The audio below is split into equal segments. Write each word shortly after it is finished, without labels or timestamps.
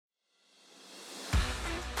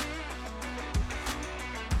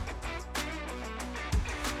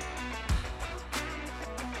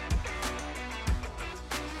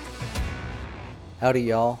Howdy,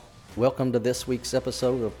 y'all. Welcome to this week's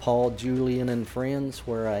episode of Paul, Julian, and Friends,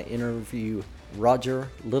 where I interview Roger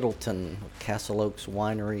Littleton of Castle Oaks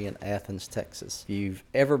Winery in Athens, Texas. If you've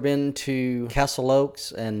ever been to Castle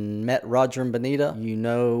Oaks and met Roger and Benita, you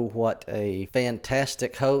know what a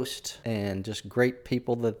fantastic host and just great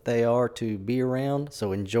people that they are to be around.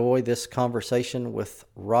 So enjoy this conversation with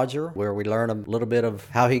Roger, where we learn a little bit of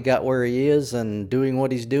how he got where he is and doing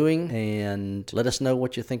what he's doing, and let us know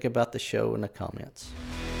what you think about the show in the comments.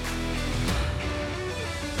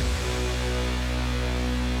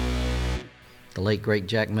 The late, great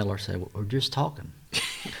Jack Miller said, "We're just talking."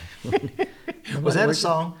 Was that a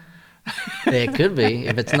song? It could be.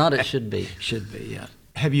 If it's not, it should be. Should be, yeah.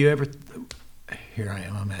 Have you ever, here I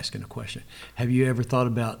am, I'm asking a question. Have you ever thought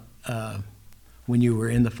about, when you were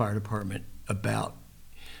in the fire department, about,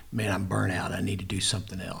 man, I'm burnt out, I need to do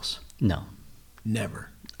something else? No.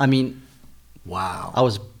 Never? I mean, Wow. I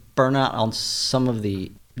was burnt out on some of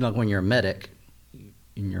the, like when you're a medic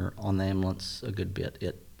and you're on the ambulance a good bit,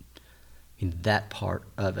 in that part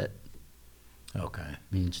of it, Okay. I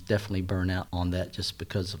mean, it's definitely burnt out on that just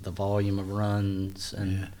because of the volume of runs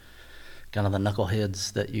and kind of the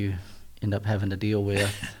knuckleheads that you end up having to deal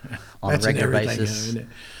with on a regular basis. Isn't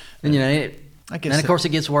it? And, of course, it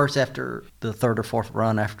gets worse after the third or fourth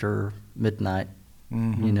run after midnight.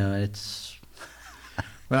 Mm-hmm. It's...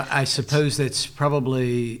 Well, I suppose that's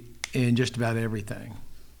probably in just about everything,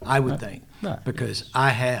 I would think, because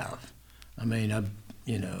I've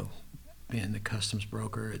being the customs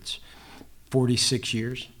broker, it's 46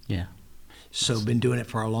 years. Yeah. So been doing it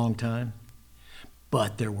for a long time.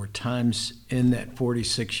 But there were times in that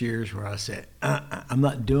 46 years where I said, I'm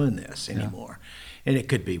not doing this anymore. And it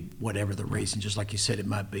could be whatever the reason, just like you said, it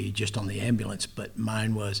might be just on the ambulance, but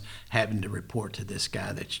mine was having to report to this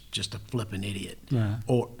guy that's just a flipping idiot. Yeah.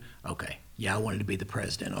 Or, okay, I wanted to be the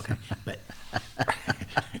president, okay.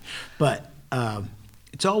 But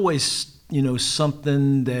it's always,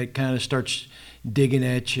 something that kind of starts digging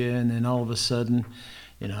at you, and then all of a sudden,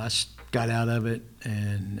 I got out of it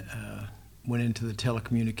and went into the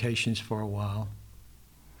telecommunications for a while.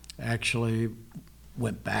 Actually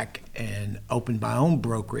went back and opened my own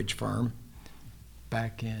brokerage firm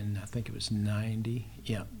back in, I think it was 90.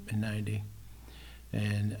 Yeah, in 90.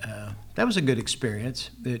 And that was a good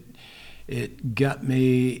experience. It got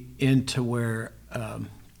me into where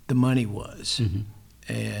the money was. Mm-hmm.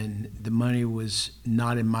 And the money was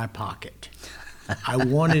not in my pocket. I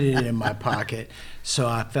wanted it in my pocket, so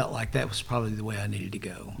I felt like that was probably the way I needed to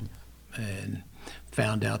go. And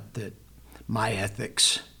found out that my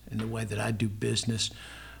ethics and the way that I do business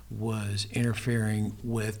was interfering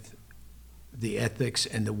with the ethics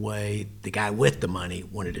and the way the guy with the money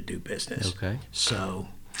wanted to do business. Okay. So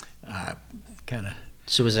I kind of...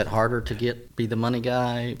 So is it harder to be the money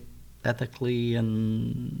guy ethically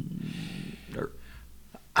and...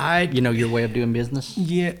 your way of doing business?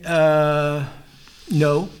 Yeah,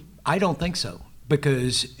 no, I don't think so.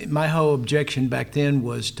 Because my whole objection back then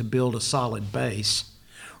was to build a solid base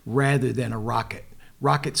rather than a rocket.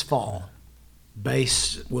 Rockets fall.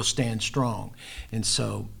 Base will stand strong. And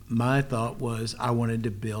so my thought was I wanted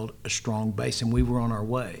to build a strong base, and we were on our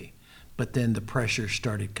way. But then the pressure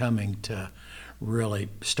started coming to really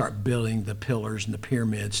start building the pillars and the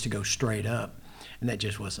pyramids to go straight up. And that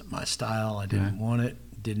just wasn't my style. I didn't want it.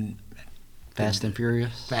 Fast and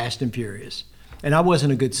Furious? Fast and Furious. And I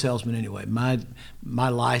wasn't a good salesman anyway. My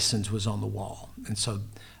license was on the wall. And so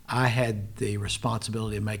I had the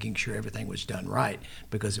responsibility of making sure everything was done right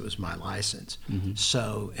because it was my license. Mm-hmm.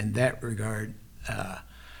 So in that regard,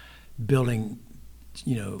 building,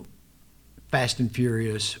 Fast and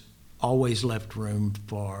Furious always left room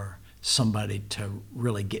for somebody to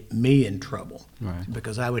really get me in trouble. Right.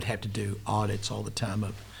 Because I would have to do audits all the time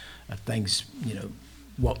of things,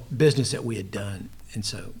 what business that we had done. And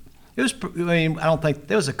so it was, I don't think,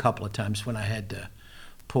 there was a couple of times when I had to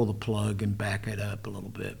pull the plug and back it up a little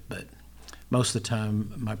bit, but most of the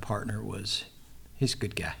time my partner he's a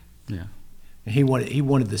good guy. Yeah. And he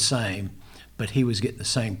wanted the same, but he was getting the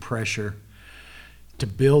same pressure to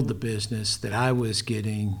build the business that I was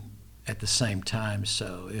getting at the same time.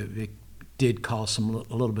 So it did cause a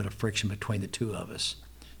little bit of friction between the two of us.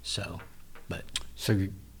 So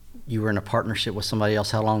you were in a partnership with somebody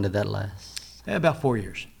else. How long did that last? About 4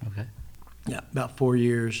 years. Okay. Yeah, about 4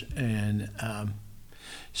 years. And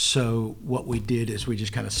so what we did is we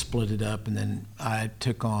just kind of split it up, and then I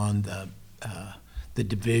took on the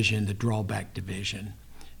division, the drawback division.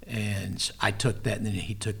 And I took that, and then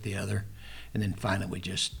he took the other. And then finally we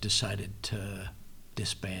just decided to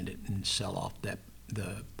disband it and sell off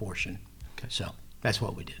the portion. Okay. So that's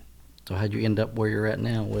what we did. So how'd you end up where you're at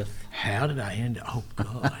now with? How did I end up? Oh,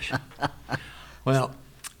 gosh. Well,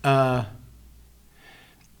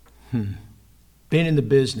 being in the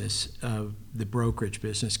business, the brokerage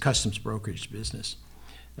business, customs brokerage business,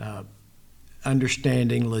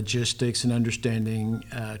 understanding logistics and understanding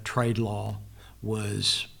trade law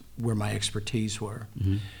was where my expertise were.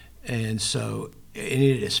 Mm-hmm. And so, and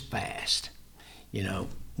it is fast. You know,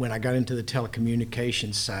 when I got into the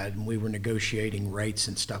telecommunications side and we were negotiating rates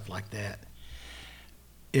and stuff like that,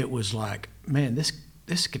 it was like, man,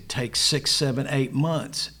 this could take 6, 7, 8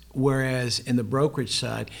 months. Whereas in the brokerage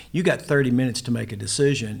side, you got 30 minutes to make a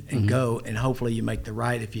decision and go, and hopefully you make the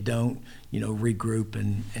right. If you don't, regroup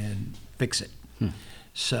and fix it.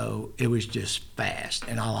 So it was just fast,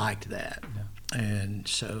 and I liked that. Yeah. And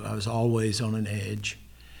so I was always on an edge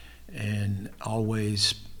and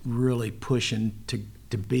always really pushing to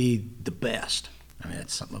be the best. I mean,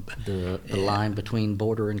 that's something about the line between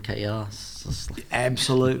border and chaos.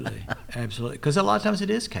 Absolutely, absolutely. Because a lot of times it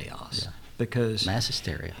is chaos. Yeah. Because mass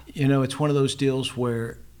hysteria. It's one of those deals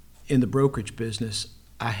where in the brokerage business,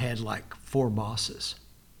 I had like 4 bosses.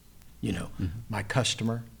 My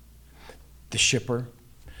customer, the shipper,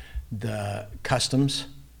 the customs.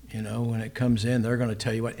 When it comes in, they're going to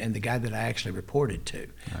tell you what, and the guy that I actually reported to.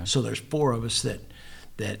 Right. So there's 4 of us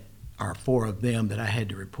that are 4 of them that I had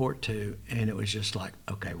to report to, and it was just like,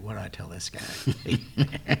 okay, what do I tell this guy?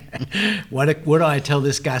 what do I tell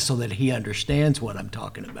this guy so that he understands what I'm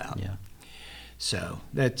talking about? Yeah. So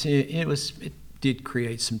that's it. It did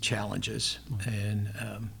create some challenges, and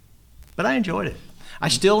but I enjoyed it. I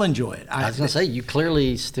still enjoy it. I was going to say, you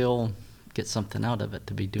clearly still get something out of it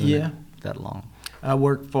to be doing it that long. I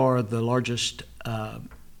work for the largest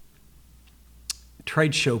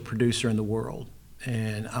trade show producer in the world,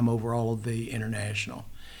 and I'm over all of the international.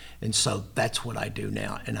 And so that's what I do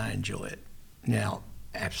now, and I enjoy it. Now,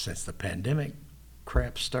 since the pandemic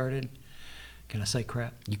crap started, can I say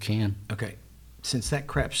crap? You can. Okay. Since that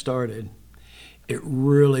crap started, it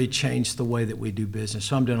really changed the way that we do business.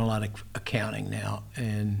 So I'm doing a lot of accounting now,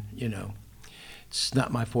 and, it's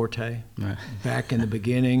not my forte. Right. Back in the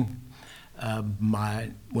beginning,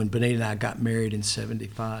 when Benita and I got married in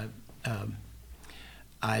 75,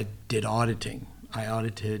 I did auditing. I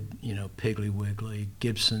audited, Piggly Wiggly,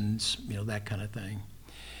 Gibson's, that kind of thing.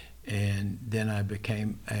 And then I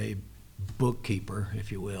became a bookkeeper,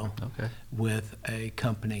 if you will, with a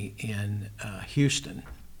company in Houston.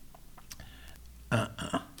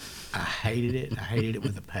 I hated it. I hated it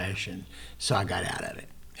with a passion. So I got out of it.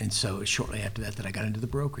 And so it was shortly after that I got into the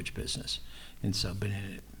brokerage business. And so I've been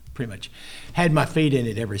in it pretty much, had my feet in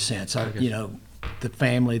it ever since. The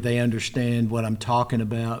family, they understand what I'm talking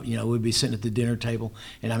about. We'd be sitting at the dinner table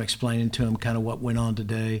and I'm explaining to them kind of what went on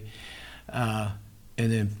today. And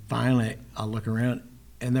then finally I look around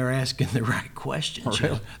and they're asking the right questions.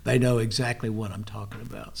 Really? They know exactly what I'm talking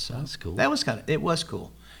about. So that's cool. It was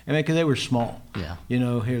cool. I mean, because they were small. Yeah.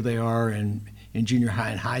 Here they are in junior high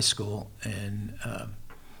and high school, and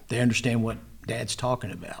they understand what Dad's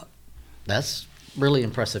talking about. That's really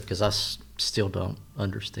impressive because I still don't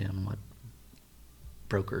understand what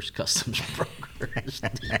customs brokers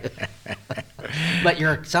do. But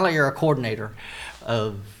sound like you're a coordinator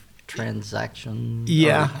of transactions.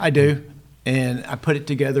 Yeah, I do. And I put it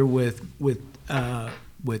together with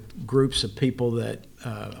groups of people that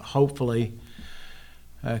hopefully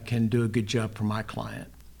can do a good job for my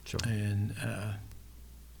client. Sure.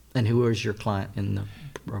 And who is your client in the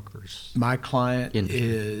brokers? My client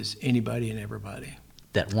is anybody and everybody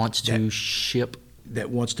that wants to ship.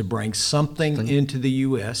 That wants to bring something into the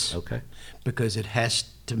U.S. Okay. Because it has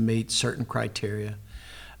to meet certain criteria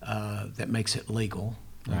that makes it legal.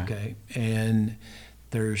 Right. Okay. And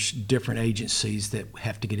there's different agencies that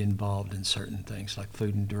have to get involved in certain things like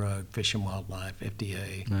Food and Drug, Fish and Wildlife,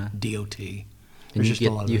 FDA, DOT.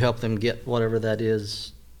 And you help them get whatever that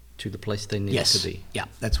is to the place they need it to be. Yeah,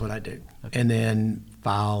 that's what I do. Okay. And then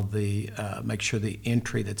file make sure the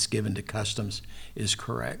entry that's given to customs is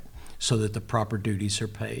correct so that the proper duties are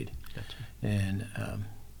paid. Gotcha. And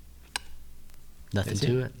nothing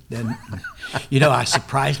to it. Then, I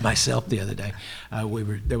surprised myself the other day.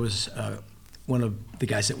 There was one of the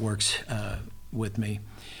guys that works with me.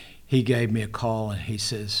 He gave me a call and he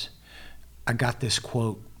says, I got this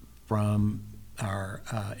quote from our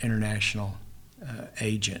international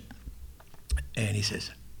agent. And he says,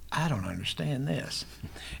 I don't understand this.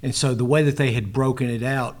 And so the way that they had broken it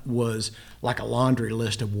out was like a laundry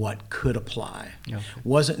list of what could apply. Okay.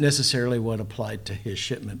 Wasn't necessarily what applied to his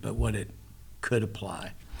shipment, but what it could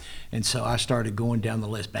apply. And so I started going down the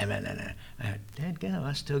list. Bam, bam, bam, bam. Dadgum,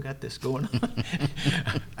 I still got this going on.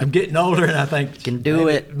 I'm getting older, and I think you can do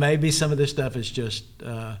it. Maybe some of this stuff is just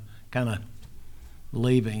kind of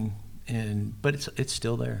leaving, but it's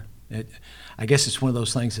still there. I guess it's one of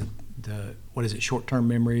those things that short-term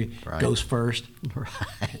memory goes first.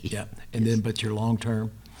 Right. Yeah, and then but your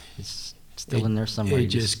long-term, it's still in there somewhere. It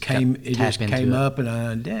just came up,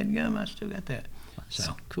 and dadgum, I still got that.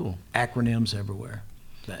 So cool. Acronyms everywhere.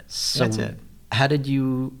 So that's it. How did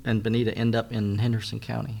you and Benita end up in Henderson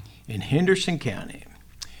County? In Henderson County,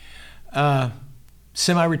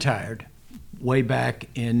 semi-retired, way back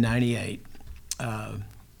in '98.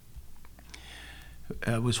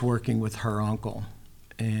 I was working with her uncle,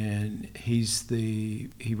 and he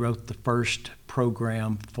wrote the first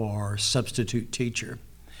program for substitute teacher,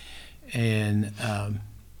 and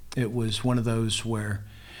it was one of those where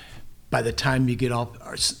by the time you get off,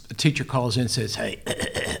 a teacher calls in and says, "Hey,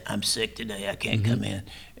 I'm sick today, I can't come in,"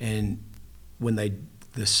 and when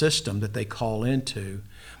the system that they call into,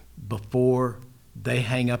 before they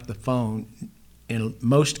hang up the phone, in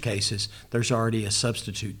most cases, there's already a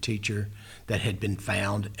substitute teacher that had been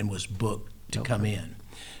found and was booked to come in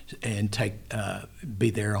and be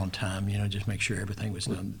there on time, just make sure everything was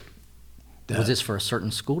done. Was this for a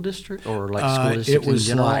certain school district or like school districts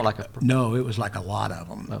in general? No, it was like a lot of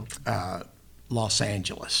them. Okay. Los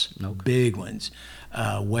Angeles, big ones.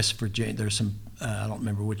 West Virginia, there's some, I don't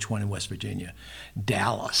remember which one in West Virginia.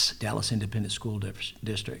 Dallas Independent School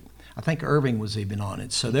District. I think Irving was even on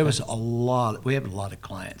it. So there was we have a lot of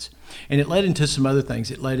clients. And it led into some other things.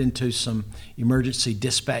 It led into some emergency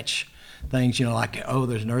dispatch things, like,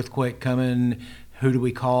 there's an earthquake coming, who do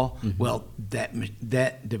we call? Well,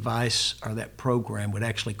 that device or that program would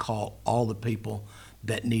actually call all the people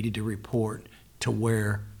that needed to report to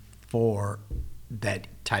where for that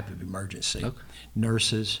type of emergency. Okay.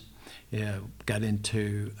 Nurses, got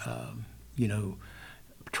into,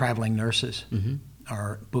 traveling nurses.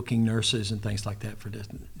 Or booking nurses and things like that for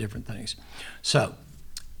different things. So,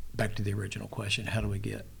 back to the original question, how do we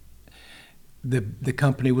get? The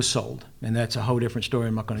company was sold, and that's a whole different story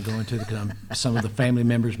I'm not going to go into because some of the family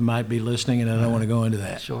members might be listening, and I don't want to go into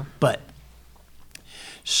that. Sure. But,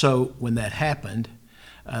 so when that happened,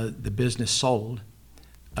 the business sold,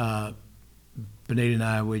 Benita and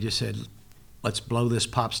I, we just said, let's blow this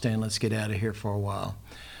pop stand, let's get out of here for a while.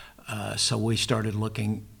 So we started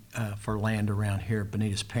looking for land around here.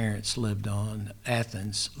 Benita's parents lived on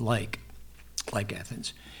Athens, Lake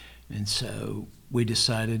Athens. And so we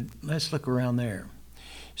decided, let's look around there.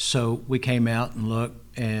 So we came out and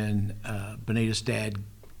looked, and Benita's dad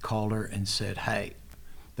called her and said, hey,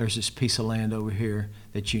 there's this piece of land over here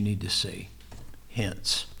that you need to see.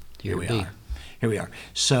 Hence, here we are.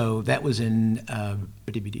 So that was in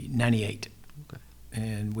 98.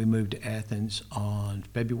 And we moved to Athens on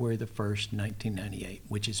February the 1st, 1998,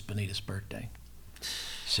 which is Benita's birthday.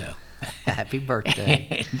 So, happy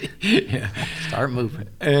birthday. Start moving.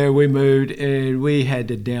 We moved, and we had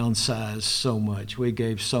to downsize so much. We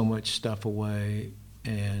gave so much stuff away,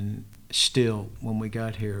 and still, when we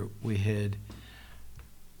got here, we had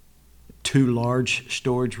 2 large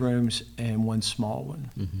storage rooms and 1 small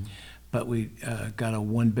one. But we got a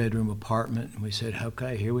 1-bedroom apartment, and we said,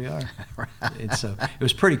 okay, here we are. And so it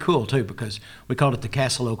was pretty cool, too, because we called it the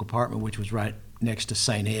Castle Oak apartment, which was right next to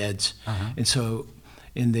St. Ed's. And so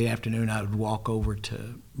in the afternoon, I would walk over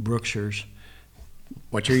to Brookshire's,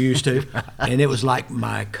 what you're used to, and it was like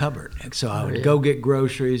my cupboard. So I would go get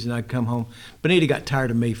groceries, and I'd come home. Benita got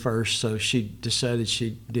tired of me first, so she decided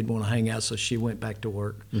she didn't want to hang out, so she went back to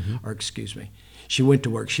work, or excuse me. She went to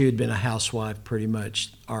work. She had been a housewife pretty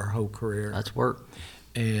much our whole career. That's work.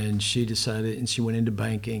 And she decided, and she went into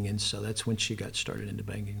banking, and so that's when she got started into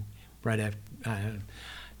banking. Right after, it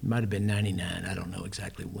might have been 99. I don't know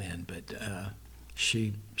exactly when, but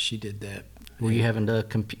she did that. Were you having to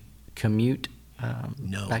commute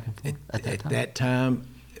no. back and forth at that time? At that time,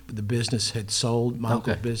 the business had sold, my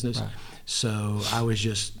uncle's business. Right. So I was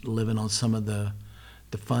just living on some of the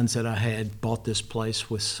funds that I had, bought this place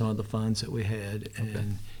with some of the funds that we had,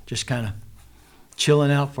 and just kind of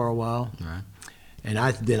chilling out for a while. Right. And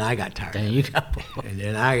then I got tired. And you got bored. And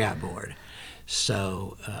then I got bored.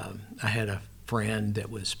 So I had a friend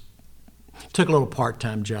that took a little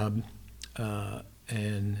part-time job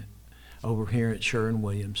and over here at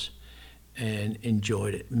Sherwin-Williams, and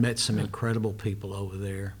enjoyed it. Met some incredible people over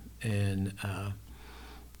there, and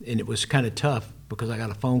it was kind of tough because I got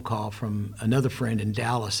a phone call from another friend in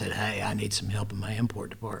Dallas that said, hey, I need some help in my import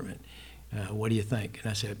department. What do you think?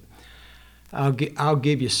 And I said, I'll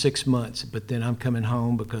give you 6 months, but then I'm coming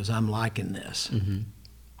home because I'm liking this.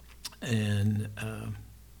 And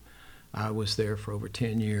I was there for over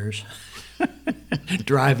 10 years,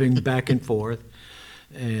 driving back and forth.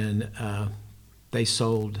 And they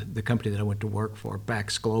sold, the company that I went to work for,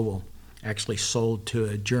 Bax Global, actually sold to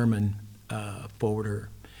a German forwarder.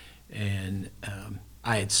 And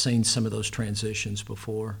I had seen some of those transitions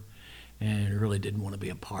before and really didn't want to be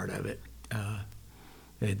a part of it.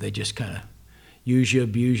 They just kind of use you,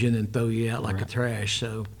 abuse you, and then throw you out like a trash.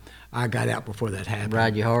 So I got out before that happened.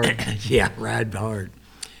 Ride you hard? Yeah, ride hard.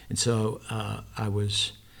 And so I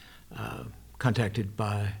was contacted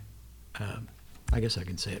by, I guess I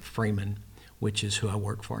can say it, Freeman, which is who I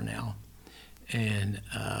work for now. And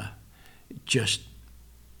just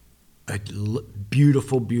a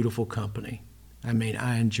beautiful, beautiful company. I mean,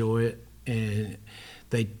 I enjoy it. And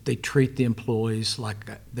they treat the employees like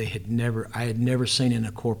I had never seen in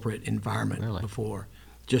a corporate environment before.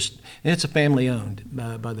 And it's a family owned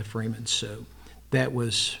by the Freemans. So that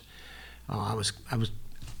was, it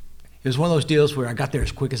was one of those deals where I got there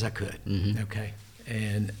as quick as I could. Mm-hmm. Okay.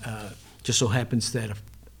 And just so happens that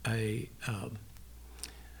a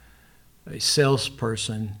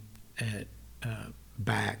salesperson at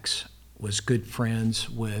Bax was good friends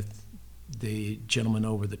with the gentleman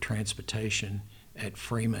over the transportation at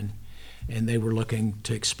Freeman, and they were looking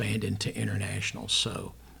to expand into international.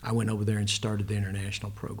 So I went over there and started the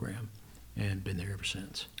international program and been there ever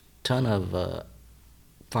since. Ton of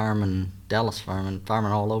firemen, Dallas firemen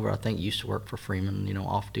all over, I think, used to work for Freeman,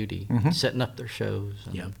 off duty, setting up their shows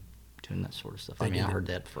and doing that sort of stuff. I heard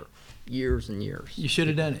that for years and years. You should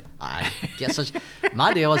have done it. I guess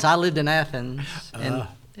my deal was I lived in Athens,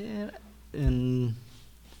 and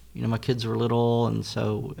my kids were little, and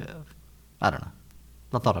so I don't know.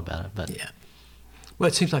 I thought about it, but yeah. Well,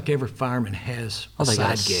 it seems like every fireman has a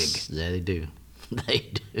side gig. Yeah, they do. They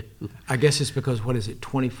do. I guess it's because, what is it,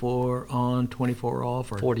 24 on, 24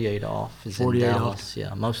 off? Or 48 off is 48 in Dallas. off?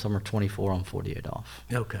 Yeah, most of them are 24 on, 48 off.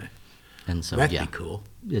 Okay. And so, that'd be cool.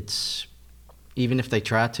 It's, even if they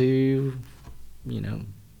try to,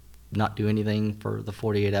 not do anything for the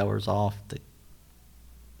 48 hours off,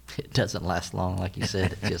 it doesn't last long, like you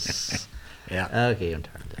said. It just, okay, I'm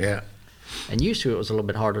tired of that. Yeah. And used to, it was a little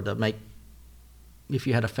bit harder to make, if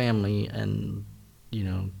you had a family and,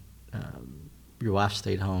 your wife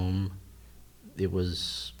stayed home, it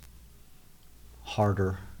was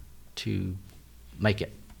harder to make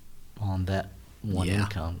it on that one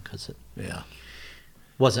income because it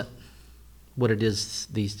wasn't what it is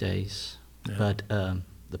these days. Yeah. But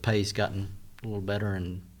the pay's gotten a little better,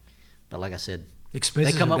 but like I said,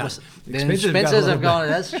 expenses they come up with expenses have gone.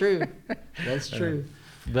 That's true. That's true.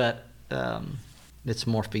 But it's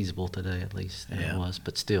more feasible today, at least, than it was.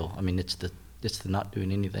 But still, it's the not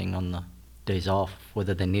doing anything on the days off,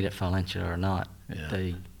 whether they need it financially or not.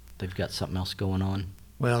 Yeah. They've got something else going on.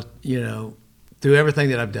 Well, through everything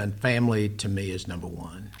that I've done, family to me is number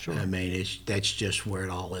one. Sure. That's just where it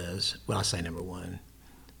all is. Well, I say number one.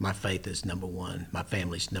 My faith is number one. My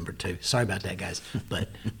family's number two. Sorry about that, guys. But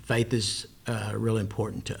faith is really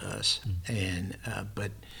important to us. And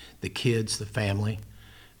but the kids, the family,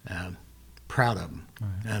 proud of them.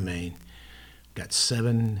 Right. Got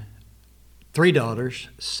 3 daughters,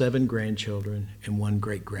 7 grandchildren, and 1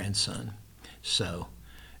 great-grandson. So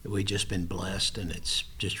we've just been blessed, and it's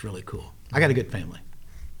just really cool. I got a good family.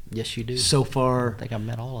 Yes, you do. So far, I think I've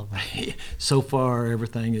met all of them. So far,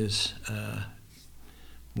 everything is,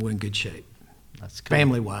 we're in good shape. That's cool.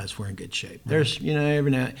 Family-wise, we're in good shape. There's,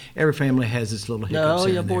 every family has its little hiccups.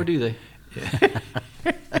 No, yeah, boy, do they. Yeah.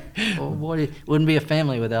 Well, boy, it wouldn't be a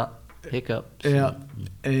family without hiccups. Yeah,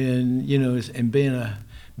 and and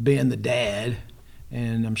being the dad,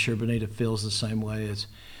 and I'm sure Benita feels the same way, is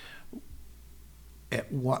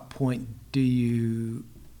at what point do you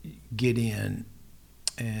get in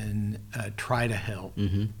and try to help?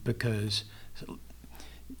 Mm-hmm. Because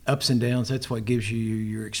ups and downs, that's what gives you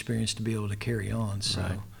your experience to be able to carry on. So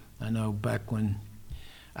right. I know back when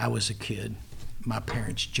I was a kid, my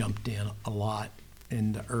parents jumped in a lot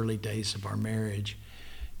in the early days of our marriage,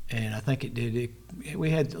 and I think we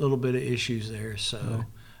had a little bit of issues there. So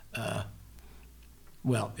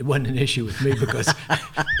well, it wasn't an issue with me because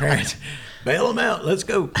parents, bail them out, let's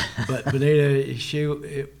go. But Benita,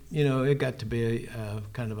 it got to be a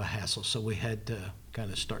kind of a hassle, so we had to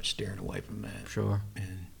kind of start steering away from that. Sure.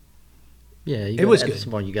 And it was good.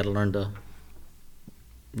 Well, you got to learn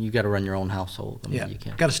you got to run your own household. You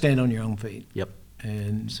got to stand on your own feet. Yep.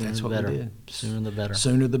 And that's what we did. Sooner the better.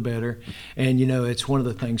 Sooner the better. And it's one of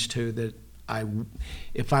the things too that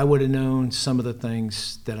if I would have known some of the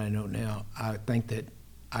things that I know now, I think that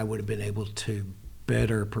I would have been able to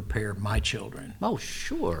better prepare my children. Oh,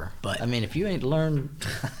 sure. But if you ain't learned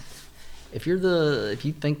if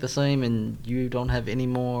you think the same and you don't have any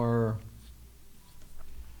more,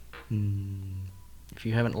 if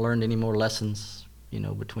you haven't learned any more lessons,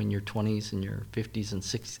 between your 20s and your 50s and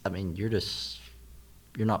 60s, I mean,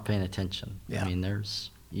 you're not paying attention. Yeah. I mean,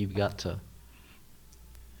 you've got to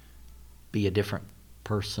be a different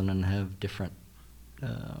person and have different,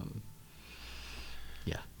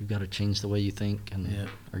 you've got to change the way you think,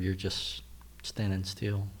 or you're just standing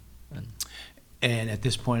still. And at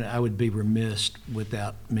this point, I would be remiss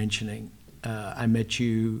without mentioning, I met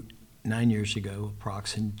you 9 years ago,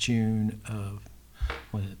 approx. In June of,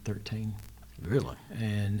 13? Really?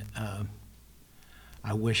 And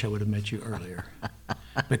I wish I would have met you earlier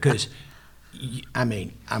because,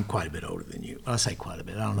 I'm quite a bit older than you. I'll say quite a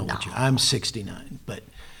bit. I don't know what I'm 69, but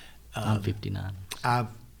I'm 59.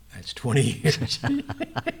 That's 20 years. That's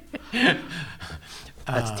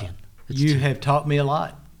 10. You have taught me a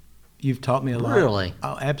lot. You've taught me a lot. Really?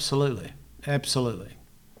 Oh, absolutely. Absolutely.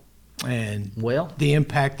 And well, the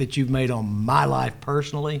impact that you've made on my life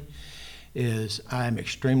personally I'm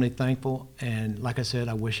extremely thankful. And like I said,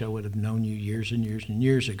 I wish I would have known you years and years and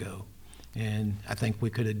years ago. And I think we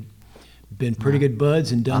could have been pretty good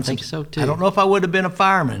buds and done I think so too. I don't know if I would have been a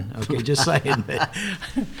fireman. Okay, just saying. But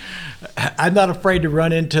I'm not afraid to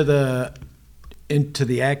run into the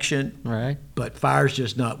action. Right. But fire's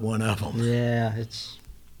just not one of them. Yeah,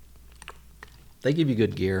 they give you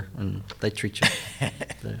good gear and they treat you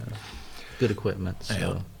good equiment.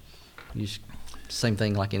 So same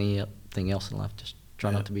thing like anything else in life. Just try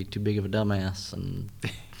not to be too big of a dumbass, and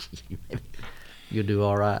you'll do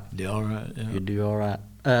all right. Do all right. Yeah. You'll do all right.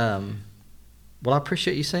 Well, I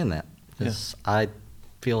appreciate you saying that because I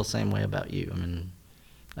feel the same way about you. I mean,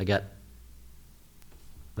 I got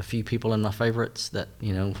a few people in my favorites that,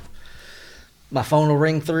 my phone will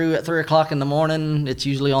ring through at 3 o'clock in the morning. It's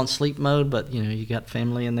usually on sleep mode, but, you got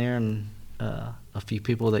family in there and a few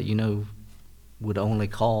people that would only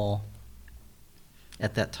call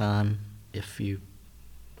at that time if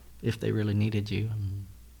they really needed you. And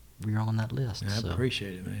you're on that list. I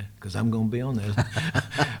appreciate it, man, because I'm going to be on there.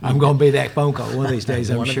 I'm going to be that phone call one of these days,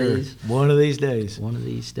 I'm sure. One of these days. One of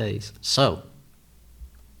these days. So,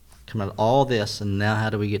 come out of all this, and now how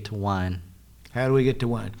do we get to wine? How do we get to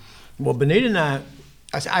wine? Well, Benita and I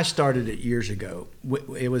started it years ago.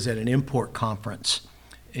 It was at an import conference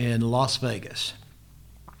in Las Vegas.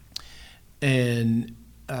 And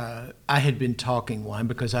I had been talking wine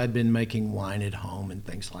because I'd been making wine at home and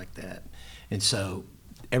things like that. And so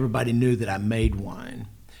everybody knew that I made wine.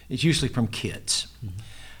 It's usually from kits.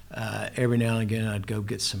 Mm-hmm. Every now and again, I'd go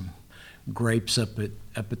get some grapes up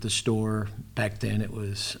at the store. Back then, it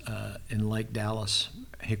was in Lake Dallas,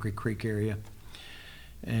 Hickory Creek area.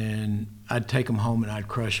 And I'd take them home and I'd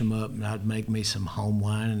crush them up and I'd make me some home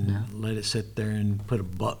wine and let it sit there and put a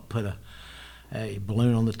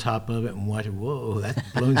balloon on the top of it and watch it. Whoa, that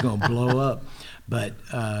balloon's gonna blow up. But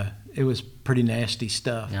it was pretty nasty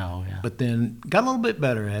stuff. Oh, yeah. But then got a little bit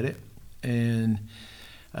better at it, and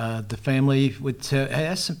the family would say,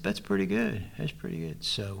 "Hey, that's pretty good. That's pretty good."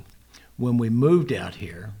 So when we moved out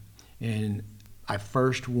here, and I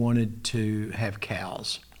first wanted to have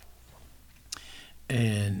cows.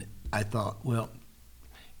 And I thought, well,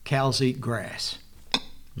 cows eat grass,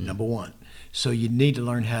 number one. So you need to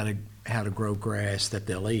learn how to grow grass that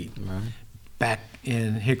they'll eat. Right. Back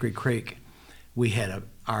in Hickory Creek, we had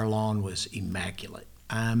our lawn was immaculate.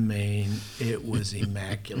 I mean, it was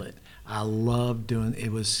immaculate. I loved doing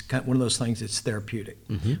it. Was kind of one of those things that's therapeutic.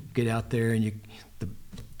 Mm-hmm. Get out there and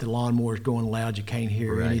the lawnmower's going loud. You can't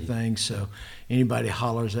hear anything. So anybody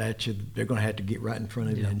hollers at you, they're going to have to get right in front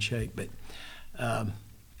of you and shake. But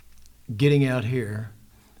getting out here,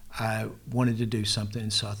 I wanted to do something,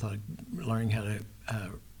 so I thought learning how to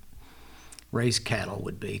raise cattle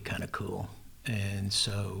would be kind of cool. And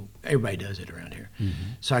so everybody does it around here.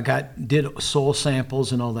 Mm-hmm. So I did soil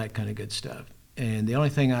samples and all that kind of good stuff. And the only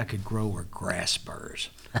thing I could grow were grass burrs.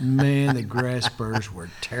 Man, the grass burrs were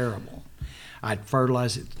terrible. I'd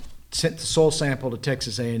fertilize it, sent the soil sample to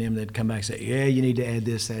Texas A&M. They'd come back and say, yeah, you need to add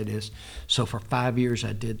this, add this. So for 5 years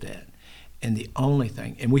I did that. And the only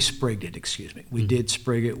thing, and we sprigged it, we did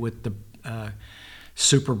sprig it with the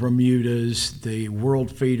Super Bermudas, the World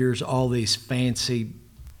Feeders, all these fancy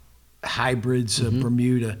hybrids of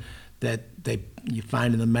Bermuda that you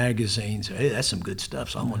find in the magazines. Hey, that's some good stuff,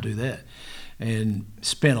 so I'm going to do that. And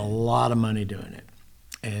spent a lot of money doing it.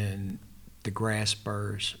 And the grass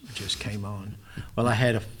burrs just came on. Well, I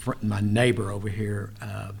had my neighbor over here,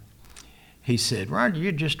 he said, Roger,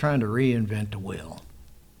 you're just trying to reinvent the wheel.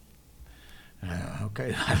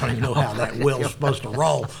 Okay, I don't even know how that wheel's supposed to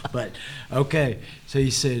roll, but okay. So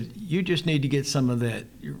he said, you just need to get some of that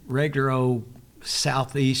regular old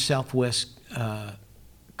southeast, southwest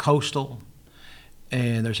coastal.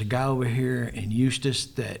 And there's a guy over here in Eustis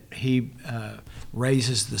that he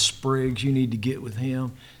raises the sprigs. You need to get with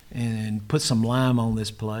him and put some lime on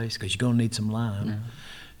this place because you're going to need some lime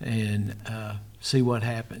and see what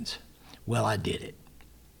happens. Well, I did it.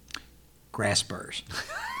 Grass burst.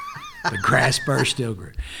 The grass burst still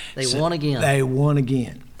grew. They won again. They won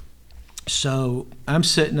again. So I'm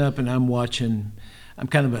sitting up and I'm watching. I'm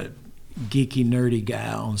kind of a geeky, nerdy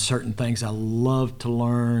guy on certain things. I love to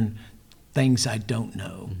learn things I don't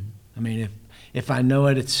know. I mean, if I know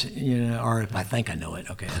it, it's, or if I think I know it,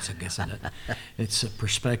 okay, that's, I guess it's a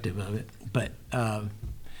perspective of it. But I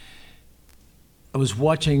was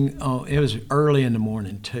watching, it was early in the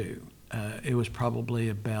morning too. It was probably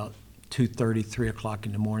about 2:30, 3 o'clock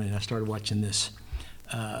in the morning. I started watching this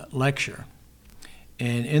lecture.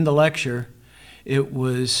 And in the lecture, it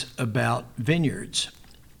was about vineyards.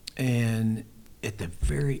 And at the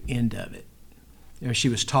very end of it, she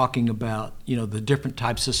was talking about, the different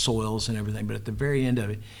types of soils and everything, but at the very end of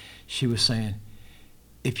it, she was saying,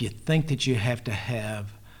 if you think that you have to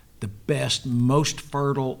have the best, most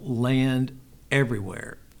fertile land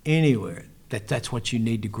everywhere, anywhere, that's what you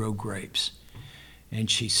need to grow grapes.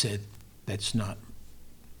 And she said,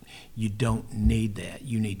 you don't need that.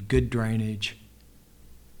 You need good drainage.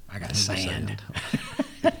 I got sand.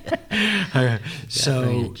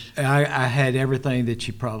 So I had everything that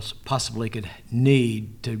you possibly could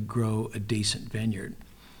need to grow a decent vineyard.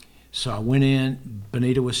 So I went in,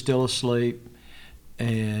 Benita was still asleep,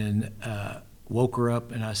 and woke her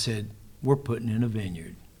up, and I said, we're putting in a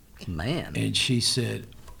vineyard. Man. And she said,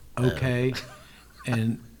 okay,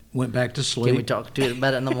 and went back to sleep. Can we talk to you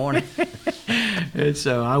about it in the morning? And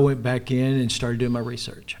so I went back in and started doing my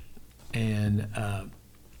research. And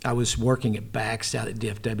I was working at Bax out at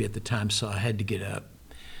DFW at the time, so I had to get up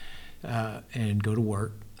and go to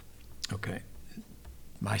work. Okay.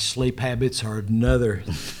 My sleep habits are another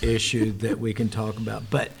issue that we can talk about.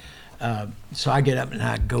 But so I get up and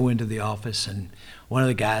I go into the office, and one of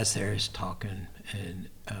the guys there is talking, and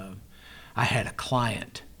I had a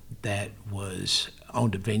client that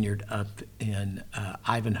owned a vineyard up in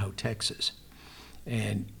Ivanhoe, Texas,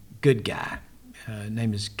 and good guy.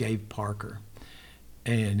 Name is Gabe Parker.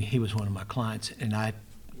 And he was one of my clients, and I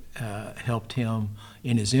helped him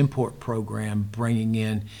in his import program, bringing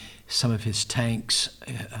in some of his tanks,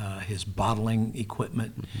 his bottling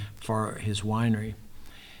equipment for his winery.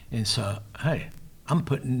 And so, hey, I'm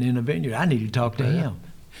putting in a vineyard. I need to talk to him.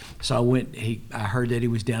 So I went. I heard that he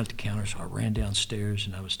was down at the counter, so I ran downstairs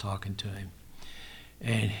and I was talking to him.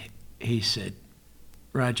 And he said,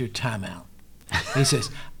 "Roger, time out." He says,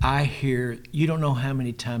 you don't know how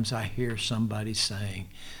many times I hear somebody saying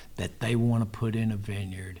that they want to put in a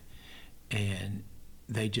vineyard and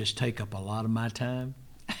they just take up a lot of my time.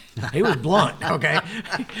 He was blunt, okay?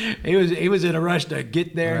 He was in a rush to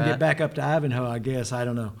get there and get back up to Ivanhoe, I guess. I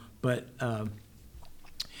don't know. But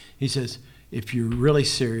he says, if you're really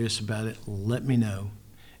serious about it, let me know,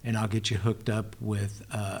 and I'll get you hooked up with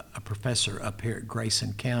a professor up here at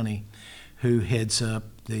Grayson County who heads up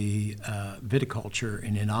the viticulture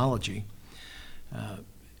and enology.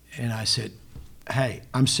 And I said, hey,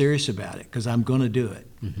 I'm serious about it because I'm going to do it.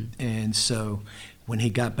 And so when he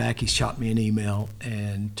got back, he shot me an email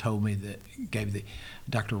and told me gave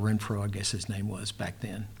Dr. Renfro, I guess his name was back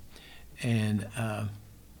then. And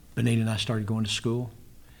Benita and I started going to school.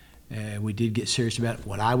 And we did get serious about it.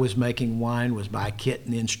 What I was making wine was by a kit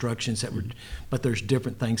and the instructions that were, but there's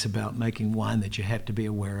different things about making wine that you have to be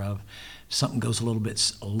aware of. If something goes a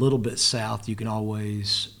little bit south, you can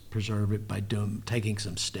always preserve it by taking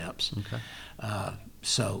some steps. Okay.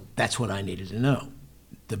 So that's what I needed to know.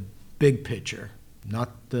 The big picture,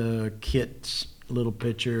 not the kit's little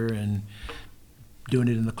picture and doing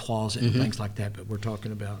it in the closet and things like that, but we're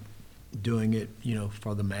talking about doing it,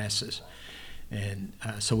 for the masses. And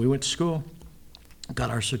so we went to school, got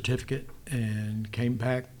our certificate, and came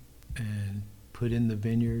back and put in the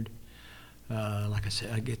vineyard. Like I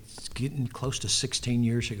said, it's getting close to 16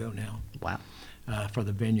 years ago now. Wow. For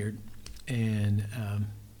the vineyard. And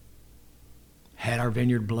had our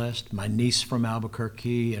vineyard blessed. My niece from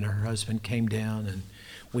Albuquerque and her husband came down, and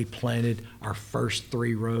we planted our first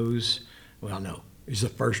 3 rows. Well, no, it was the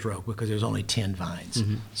first row because there was only 10 vines.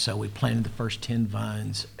 So we planted the first 10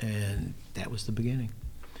 vines, and that was the beginning.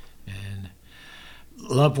 And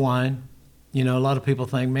love wine. A lot of people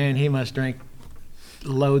think, man, he must drink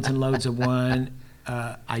loads and loads of wine.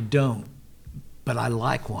 I don't, but I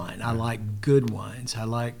like wine. I like good wines.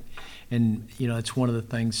 And, it's one of the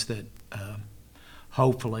things that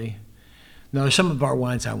hopefully, now some of our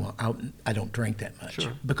wines I don't drink that much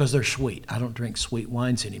because they're sweet. I don't drink sweet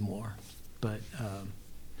wines anymore, but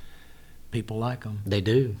people like them. They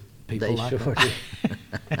do. People like them.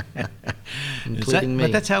 Do. Including me.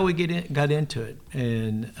 But that's how we got into it.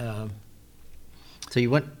 And so you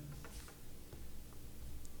went.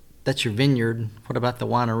 That's your vineyard. What about the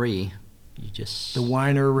winery? The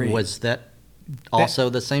winery. Was that also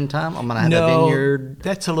the same time? I'm gonna have no, a vineyard.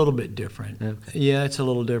 That's a little bit different. Okay. Yeah, it's a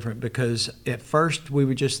little different because at first we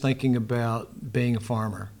were just thinking about being a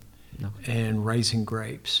farmer and raising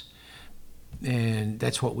grapes, and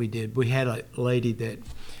that's what we did. We had a lady that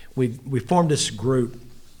we formed this group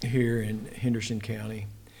here in Henderson County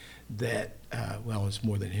that it was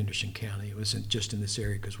more than Henderson County. It wasn't just in this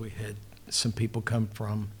area because we had some people come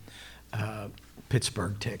from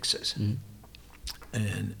Pittsburgh, Texas,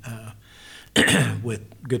 and with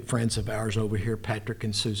good friends of ours over here, Patrick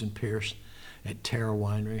and Susan Pierce at Terra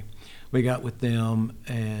Winery. We got with them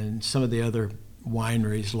and some of the other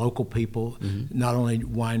wineries, local people, not only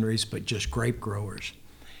wineries, but just grape growers,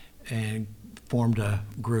 and formed a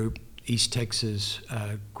group, East Texas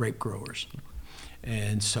Grape Growers.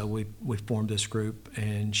 And so we formed this group,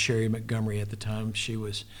 and Sherry Montgomery at the time, she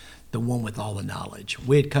was the one with all the knowledge.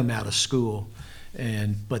 We had come out of school,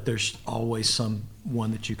 but there's always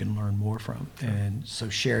someone that you can learn more from. And so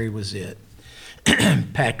Sherry was it.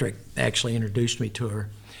 Patrick actually introduced me to her.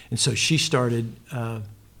 And so she started,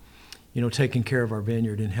 taking care of our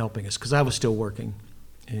vineyard and helping us, because I was still working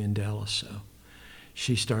in Dallas. So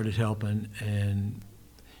she started helping, and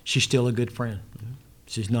she's still a good friend.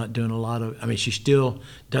 She's not doing a lot of, she still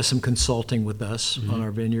does some consulting with us on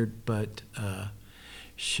our vineyard, but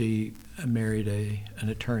she married an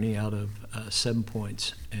attorney out of 7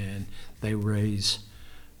 Points, and they raise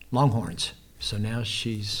longhorns. So now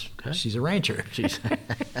she's a rancher.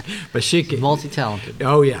 But she can, multi-talented.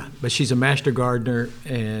 Oh yeah, but she's a master gardener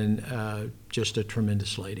and just a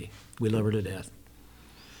tremendous lady. We love her to death.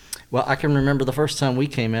 Well, I can remember the first time we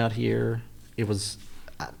came out here. It was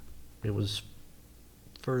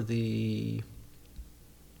for the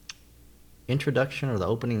introduction or the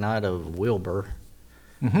opening night of Wilbur.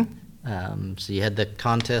 So you had the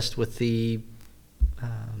contest with the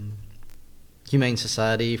Humane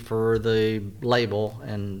Society for the label,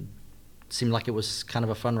 and it seemed like it was kind of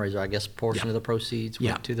a fundraiser. I guess a portion of the proceeds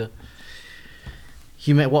went to the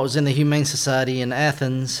what was in the Humane Society in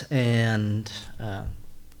Athens, and I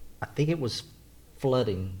think it was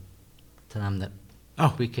flooding time that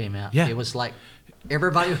we came out. Yeah. It was like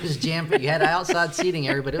everybody was jam-packed. You had outside seating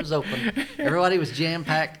area, but it was open. Everybody was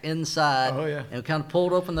jam-packed inside. Oh, yeah. And we kind of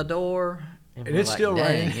pulled open the door. And it's still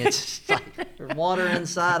raining. It's like there's water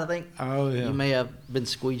inside, I think. Oh, yeah. You may have been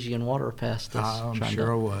squeegeeing water past us. I'm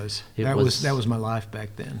sure I was. That was my life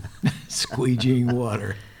back then, squeegeeing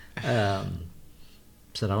water. So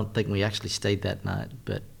I don't think we actually stayed that night,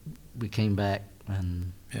 but we came back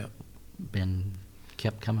and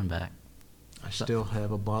kept coming back. I still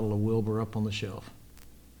have a bottle of Wilbur up on the shelf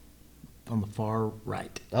on the far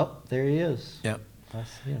right. Oh, there he is. Yep. I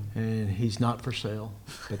see him. And he's not for sale,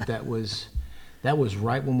 but that was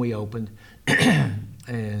right when we opened,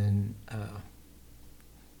 and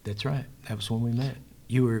that's right. That was when we met.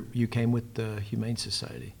 You came with the Humane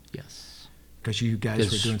Society. Yes. Because you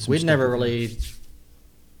guys were doing some. We'd never really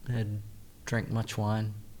had drank much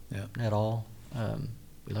wine at all.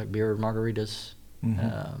 We like beer and margaritas,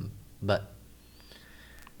 but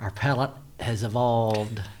our palate has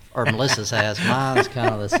evolved, or Melissa's has. Mine's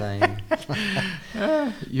kind of the same.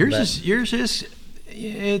 Yours is.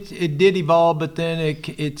 It did evolve, but then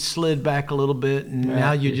it slid back a little bit, and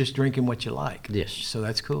now you're just drinking what you like. Yes. So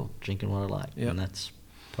that's cool. Drinking what I like, and that's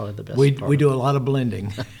probably the best part. We do a lot of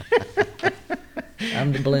blending.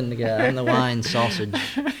 I'm the blend guy. I'm the wine sausage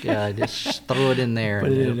guy. Just throw it in there.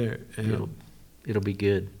 Put it in there. It'll be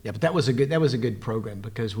good. Yeah, but that was a good program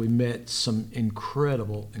because we met some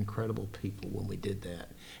incredible people when we did that.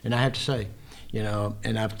 And I have to say,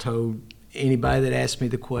 and I've told anybody that asked me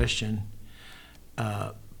the question,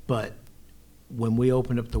 but when we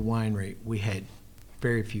opened up the winery, we had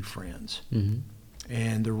very few friends.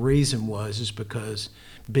 And the reason is because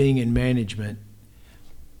being in management,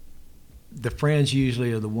 the friends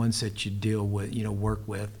usually are the ones that you deal with, work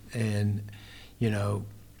with. And,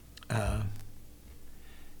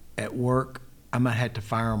 at work, I might have to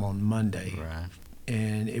fire them on Monday. Right.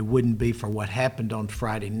 And it wouldn't be for what happened on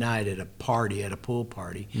Friday night at a pool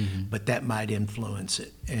party, but that might influence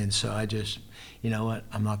it. And so I just,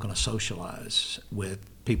 I'm not going to socialize with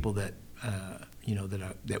people that,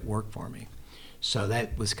 that work for me. So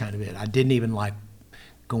that was kind of it. I didn't even like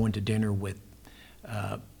going to dinner with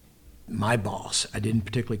my boss. I didn't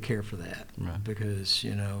particularly care for that because,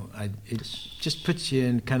 it just puts you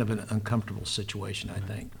in kind of an uncomfortable situation, I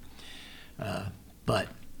think. But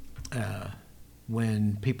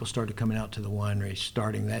when people started coming out to the winery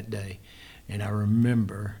starting that day, and I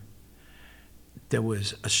remember there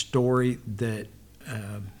was a story that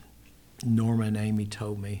Norma and Amy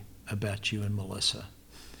told me about you and Melissa.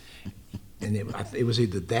 And it was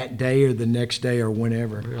either that day or the next day or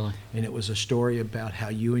whenever. Really? And it was a story about how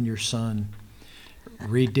you and your son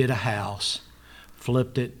redid a house,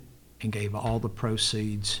 flipped it, and gave all the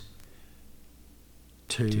proceeds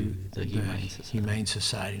to the Humane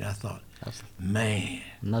Society. And I thought, man,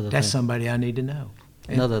 that's somebody I need to know.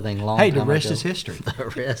 Another thing, Hey, the rest is history.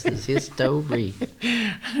 The rest is history.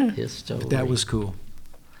 History. That was cool.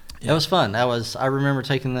 Yeah. That was fun. I remember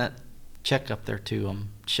taking that check up there to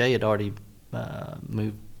Shay had already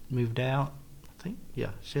moved out, I think. Yeah,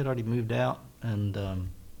 she had already moved out, and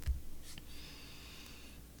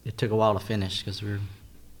it took a while to finish because we were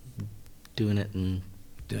doing it in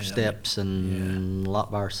steps and a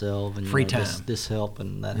lot by ourselves, and free time. This help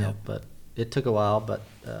and that help, but it took a while. But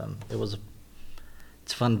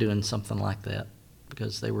it's fun doing something like that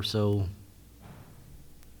because they were so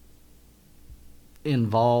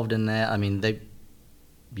involved in that. I mean,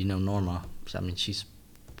 Norma. I mean, she's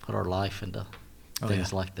put our life into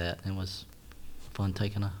things like that. It was fun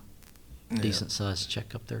taking a decent sized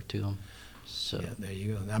check up there to them. So there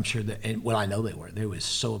you go. I'm sure that, I know they were. They were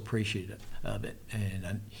so appreciative of it,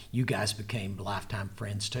 and you guys became lifetime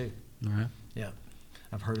friends too. All right. Yeah,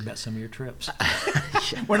 I've heard about some of your trips.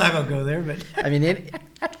 We're not gonna go there, but I mean,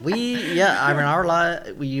 our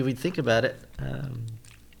life. We think about it.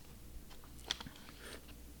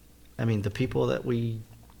 I mean, the people that we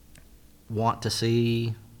want to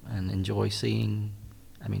see and enjoy seeing,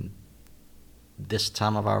 I mean, this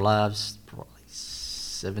time of our lives, probably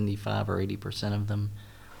 75 or 80% of them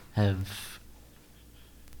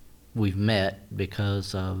we've met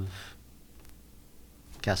because of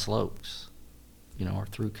Castle Oaks, or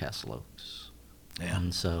through Castle Oaks. Yeah.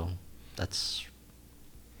 And so that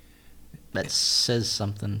says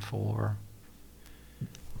something for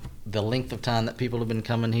the length of time that people have been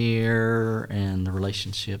coming here and the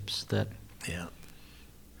relationships that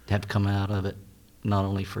have come out of it, not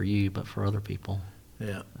only for you, but for other people.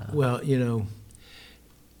 Yeah. Well,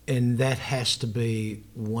 and that has to be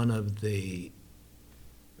one of the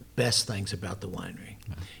best things about the winery,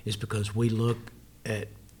 is because we look at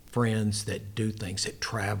friends that do things, that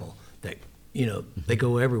travel, that, they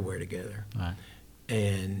go everywhere together. Right.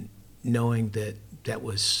 And knowing that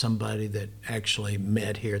was somebody that actually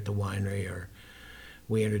met here at the winery, or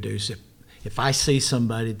we introduced. If I see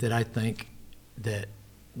somebody that I think that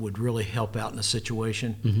would really help out in a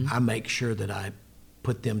situation, I make sure that I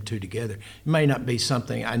put them two together. It may not be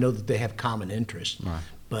something, I know that they have common interests,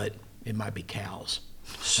 but it might be cows.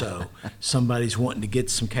 So somebody's wanting to get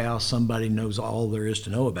some cows, somebody knows all there is to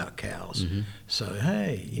know about cows. So,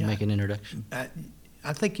 hey. Make an introduction.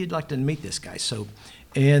 I think you'd like to meet this guy. So,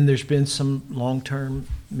 and there's been some long-term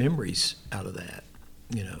memories out of that,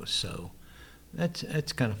 so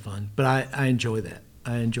that's kind of fun. But I enjoy that.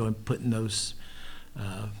 I enjoy putting those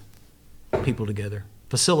people together.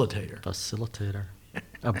 Facilitator.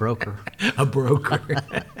 A broker. A broker.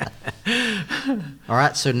 All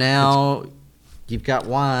right, so now you've got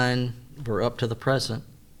wine. We're up to the present.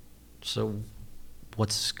 So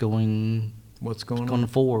what's going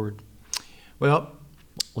forward? Well,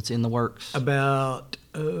 what's in the works? About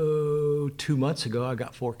 2 months ago, I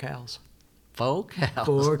got 4 cows. 4 cows?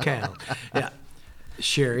 4 cows. Yeah.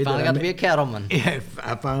 Sherry. Finally got to be a cattleman. Yeah,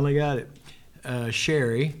 I finally got it.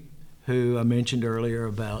 Sherry, who I mentioned earlier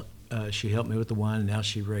about, she helped me with the wine, and now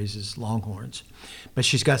she raises longhorns. But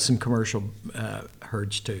she's got some commercial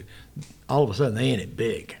herds too. All of a sudden, they ain't it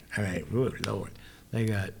big. I mean, good Lord. They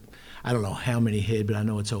got, I don't know how many head, but I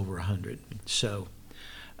know it's over 100. So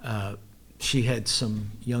she had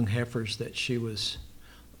some young heifers that she was,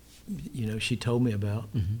 she told me about.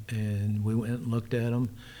 And we went and looked at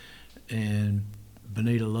them, and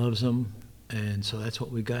Bonita loves them, and so that's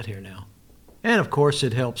what we got here now. And of course,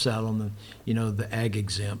 it helps out on the, the ag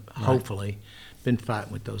exempt. Right. Hopefully, been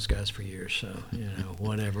fighting with those guys for years. So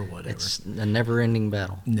whatever. It's a never-ending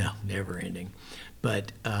battle. No, never-ending.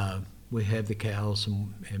 But we have the cows,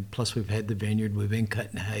 and plus we've had the vineyard. We've been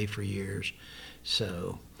cutting hay for years,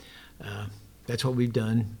 so that's what we've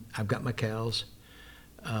done. I've got my cows.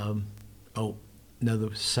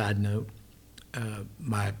 Another side note: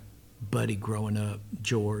 my buddy growing up,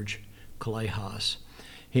 George Callejas,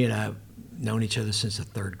 he and I known each other since the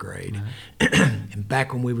third grade. Right. And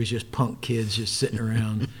back when we was just punk kids just sitting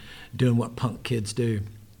around doing what punk kids do.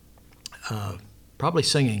 Probably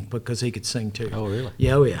singing, because he could sing too. Oh, really?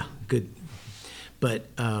 Yeah, oh yeah, good. But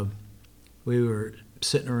we were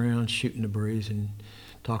sitting around shooting the breeze and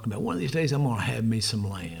talking about, one of these days I'm going to have me some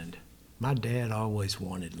land. My dad always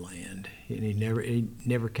wanted land, and he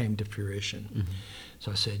never came to fruition. Mm-hmm.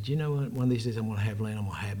 So I said, you know what, one of these days I'm going to have land, I'm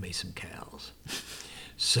going to have me some cows.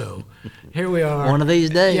 So here we are. One of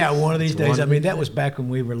these days. Yeah, one of these days. I mean, that was back when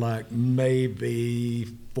we were like maybe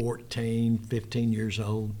 14, 15 years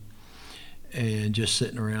old, and just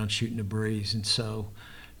sitting around shooting the breeze. And so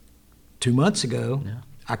 2 months ago,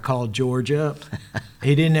 I called George up.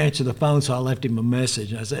 He didn't answer the phone, so I left him a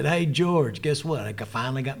message. And I said, hey, George, guess what? I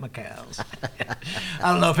finally got my cows.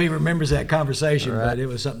 I don't know if he remembers that conversation, but it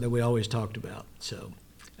was something that we always talked about. So,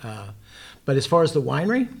 but as far as the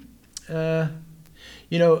winery,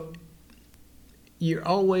 you know, you're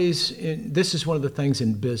always this is one of the things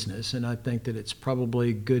in business, and I think that it's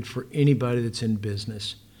probably good for anybody that's in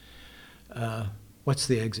business. What's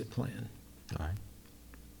the exit plan? All right.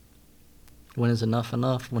 When is enough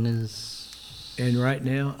enough? When is... And right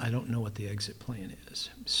now, I don't know what the exit plan is.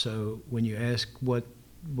 So when you ask what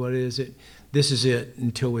is it, this is it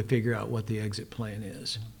until we figure out what the exit plan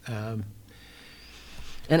is. An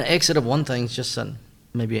exit of one thing is just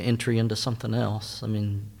maybe an entry into something else. I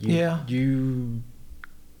mean, you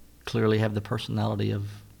clearly have the personality of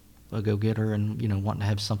a go-getter and, you know, wanting to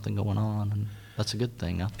have something going on, and that's a good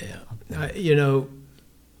thing. You know,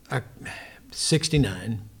 I'm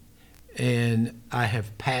 69, and I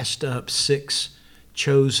have passed up 6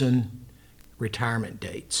 chosen retirement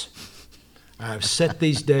dates. I've set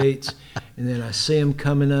these dates, and then I see them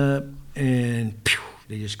coming up, and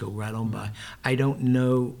they just go right on by. I don't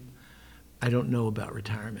know about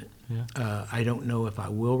retirement. Yeah. I don't know if I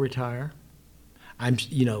will retire.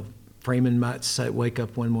 Freeman might wake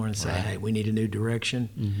up one morning and say, hey, we need a new direction.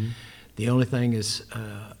 Mm-hmm. The only thing is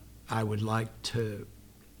I would like to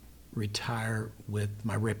retire with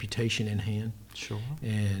my reputation in hand. Sure.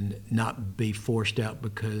 And not be forced out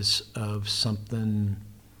because of something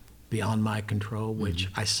beyond my control, which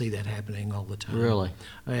I see that happening all the time. Really?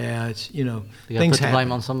 Yeah, it's, you know, they things put the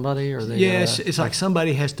blame on somebody, or it's like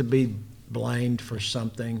somebody has to be blamed for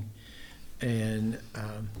something, and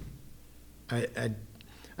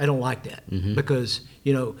I don't like that, because,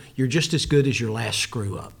 you know, you're just as good as your last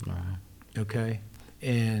screw up. Right. Okay?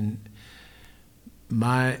 And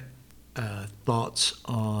my thoughts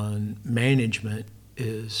on management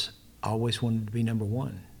is always wanted to be number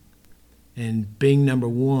one. And being number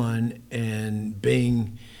one and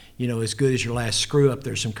being, you know, as good as your last screw up,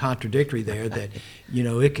 there's some contradictory there that, you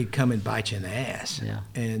know, it could come and bite you in the ass. Yeah.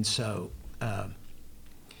 And so,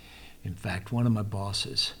 in fact, one of my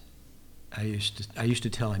bosses, I used to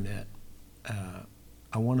tell him that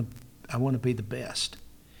I want to be the best,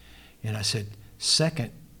 and I said,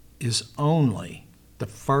 second is only the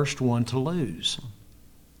first one to lose.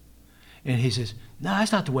 And he says, no,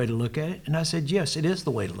 that's not the way to look at it. And I said, yes, it is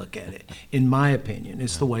the way to look at it. In my opinion,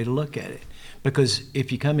 it's the way to look at it. Because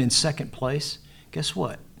if you come in second place, guess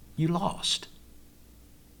what? You lost.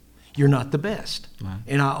 You're not the best. Right.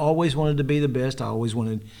 And I always wanted to be the best. I always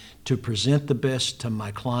wanted to present the best to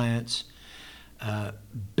my clients,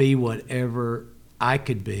 be whatever I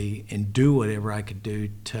could be, and do whatever I could do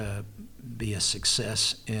to be a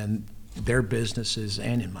success in their businesses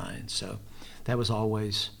and in mine. So that was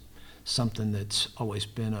always something that's always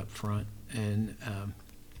been up front. And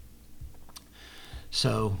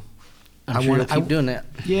so I'm sure you'll keep doing that.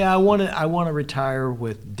 Yeah, I want to retire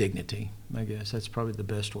with dignity. I guess that's probably the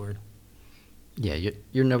best word. Yeah,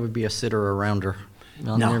 you'll never be a sitter or rounder.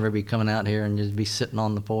 You'll never be coming out here and just be sitting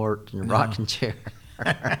on the porch in your rocking chair.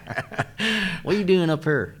 What are you doing up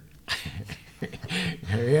here?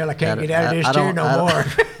 Well, I can't get out of this chair no more.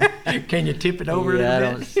 Can you tip it over a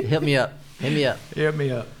little bit? Hit me up. Hit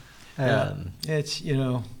me up. It's, you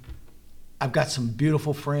know, I've got some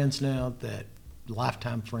beautiful friends now, that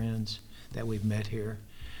lifetime friends that we've met here.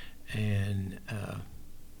 And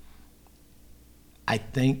I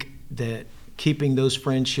think that keeping those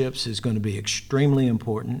friendships is going to be extremely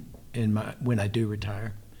important when I do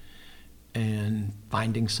retire, and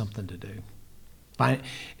finding something to do.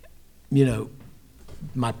 You know,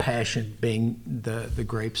 my passion being the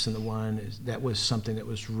grapes and the wine, that was something that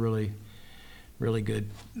was really, really good.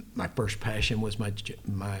 My first passion was my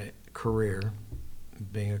career,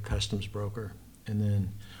 being a customs broker, and then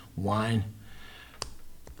wine.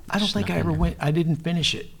 I don't think I ever went. I didn't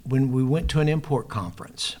finish it. When we went to an import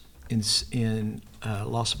conference in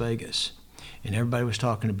Las Vegas, and everybody was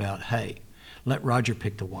talking about, hey, let Roger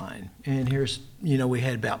pick the wine. And here's, we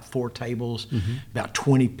had about 4 tables, about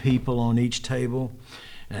 20 people on each table.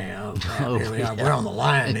 And, here we are. We're on the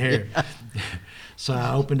line here. So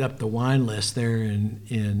I opened up the wine list there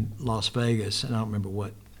in Las Vegas, and I don't remember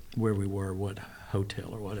where we were, what hotel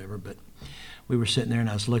or whatever, but we were sitting there, and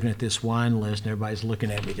I was looking at this wine list, and everybody's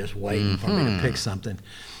looking at me just waiting for me to pick something.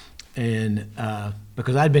 And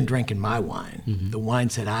because I'd been drinking my wine, the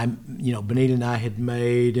wines that Benita and I had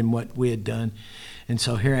made and what we had done. And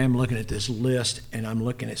so here I am looking at this list, and I'm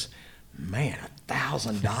looking at, man,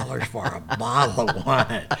 $1,000 for a bottle of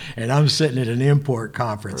wine. And I'm sitting at an import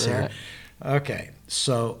conference here. Okay,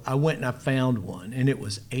 so I went and I found one, and it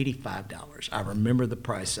was $85. I remember the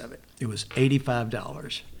price of it. It was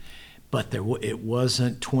 $85. But it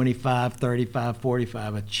wasn't $25, $35,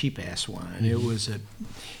 $45, a cheap-ass wine. It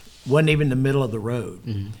wasn't even the middle of the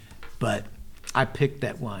road. But I picked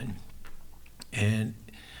that wine, and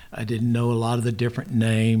I didn't know a lot of the different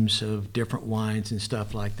names of different wines and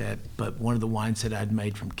stuff like that, but one of the wines that I'd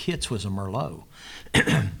made from kits was a Merlot.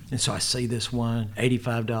 And so I see this wine,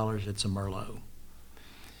 $85, it's a Merlot.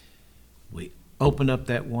 We opened up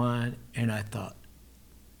that wine, and I thought,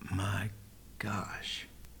 my gosh,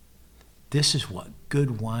 this is what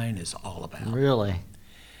good wine is all about. Really?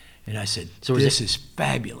 And I said, this is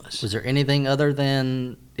fabulous. Was there anything other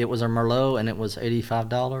than it was a Merlot and it was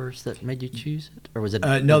 $85 that made you choose it? Or was it?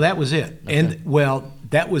 No, that was it. Okay. And,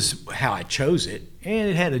 that was how I chose it. And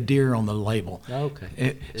it had a deer on the label.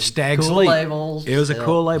 Okay. Stag's cool Leap. labels. It was a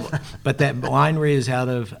cool label. But that winery is out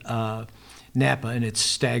of Napa, and it's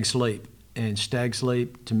Stag's Leap. And Stag's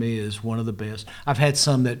Leap, to me, is one of the best. I've had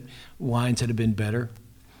some wines that have been better,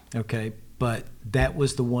 okay? But that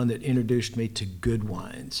was the one that introduced me to good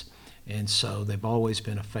wines. And so they've always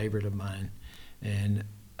been a favorite of mine. And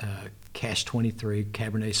Cache 23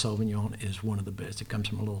 Cabernet Sauvignon is one of the best. It comes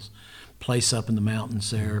from a little place up in the mountains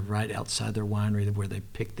there, right outside their winery, where they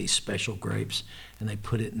pick these special grapes and they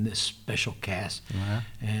put it in this special cask.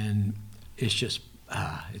 And it's just,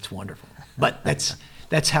 it's wonderful. But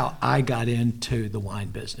that's how I got into the wine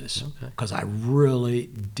business, because I really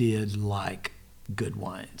did like good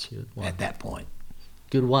wines at that point.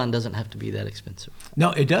 Good wine doesn't have to be that expensive.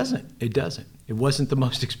 No, it doesn't. It doesn't. It wasn't the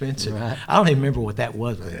most expensive. Right. I don't even remember what that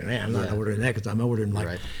was. Man, I'm not ordering that, because I'm ordering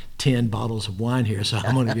 10 bottles of wine here. So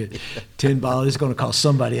I'm going to get 10 bottles. It's going to cost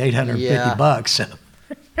somebody $850. So.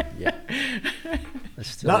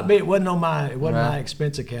 Not me. It wasn't on my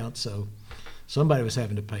expense account. So somebody was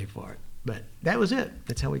having to pay for it. But that was it.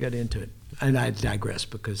 That's how we got into it. And I digress,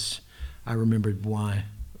 because I remembered why,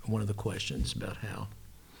 one of the questions about how,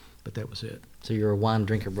 but that was it. So you're a wine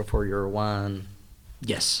drinker before you're a wine...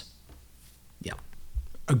 Yes. Yeah.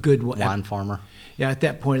 A good wine farmer. Yeah, at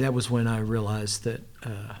that point, that was when I realized that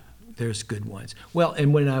there's good wines. Well,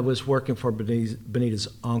 and when I was working for Benita's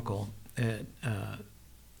uncle at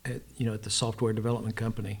the software development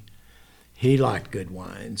company, he liked good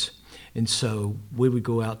wines. And so we would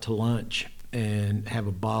go out to lunch and have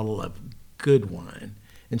a bottle of good wine.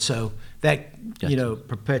 And so that,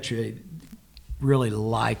 perpetuated really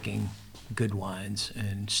liking good wines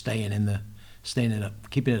and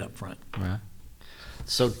keeping it up front. Right.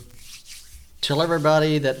 So tell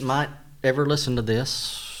everybody that might ever listen to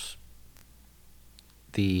this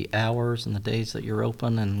the hours and the days that you're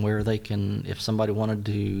open, and where they can, if somebody wanted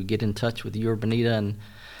to get in touch with you or Benita and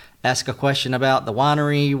ask a question about the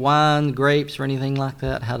winery, wine, grapes, or anything like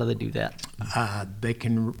that, how do they do that?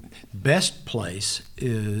 Best place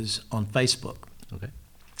is on Facebook. Okay.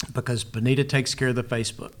 Because Benita takes care of the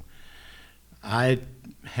Facebook. I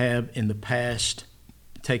have in the past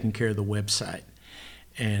taken care of the website,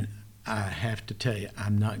 and I have to tell you,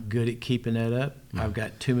 I'm not good at keeping that up. No. I've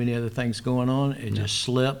got too many other things going on. It just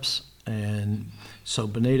slips, and so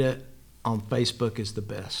Benita on Facebook is the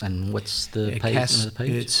best. And what's the page?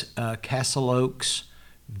 It's Castle Oaks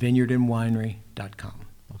Vineyard and Winery.com.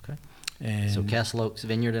 Okay. And so Castle Oaks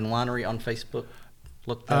Vineyard and Winery on Facebook.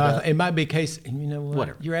 Look that up. It might be case. You know what?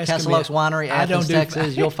 Whatever. You're asking Castle Oaks Winery, Athens,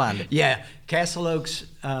 Texas. You'll find it. Yeah, Castle Oaks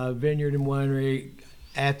Vineyard and Winery,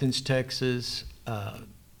 Athens, Texas.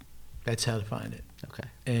 That's how to find it. Okay.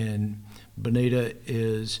 And Benita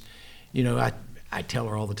is, I tell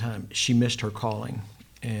her all the time, she missed her calling,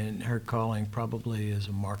 and her calling probably is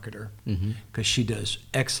a marketer, because she does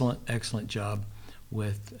excellent job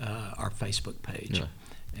with our Facebook page. Yeah.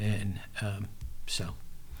 And so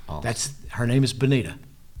awesome. Her name is Benita.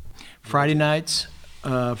 Friday nights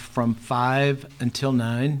from 5 until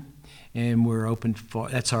 9, and we're open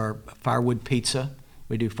that's our firewood pizza.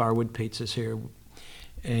 We do firewood pizzas here.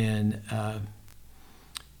 And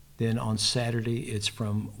then on Saturday, it's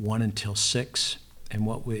from 1 until 6,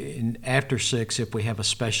 And after 6, if we have a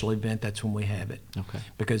special event, that's when we have it. Okay.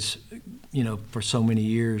 Because, for so many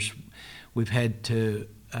years, we've had to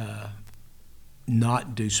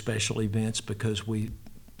not do special events because we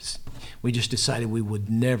just decided we would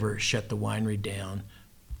never shut the winery down.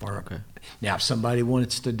 Okay. Now, if somebody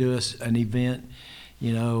wants to do us an event,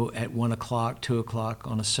 at 1 o'clock, 2 o'clock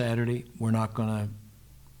on a Saturday, we're not going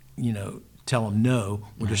to, tell them no.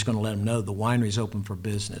 We're just going to let them know the winery's open for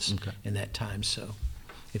business in that time. So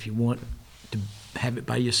if you want to have it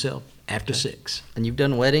by yourself, after 6. And you've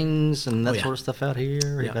done weddings and that yeah. sort of stuff out here?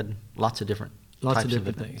 Yeah. You've had lots of different Lots types of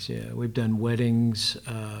different things, yeah. We've done weddings,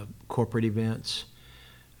 corporate events.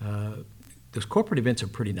 Those corporate events are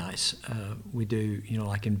pretty nice. We do,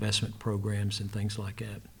 like investment programs and things like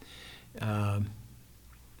that.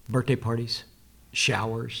 Birthday parties,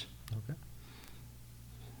 showers. Okay.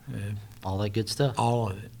 All that good stuff. All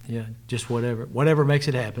of it, yeah. Just whatever makes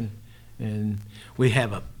it happen. And we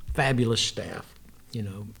have a fabulous staff,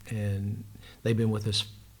 and they've been with us.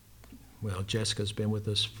 Well, Jessica's been with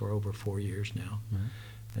us for over 4 years now,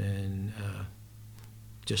 and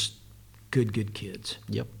just good kids.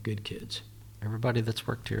 Yep. Good kids. Everybody that's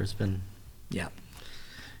worked here has been. Yeah.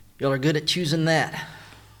 Y'all are good at choosing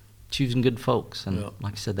choosing good folks, and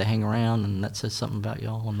like I said, they hang around, and that says something about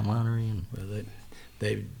y'all in the winery. And well,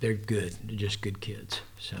 they're good. They're just good kids.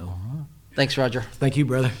 So, thanks, Roger. Thank you,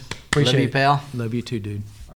 brother. Appreciate Love you, it. pal. Love you too, dude.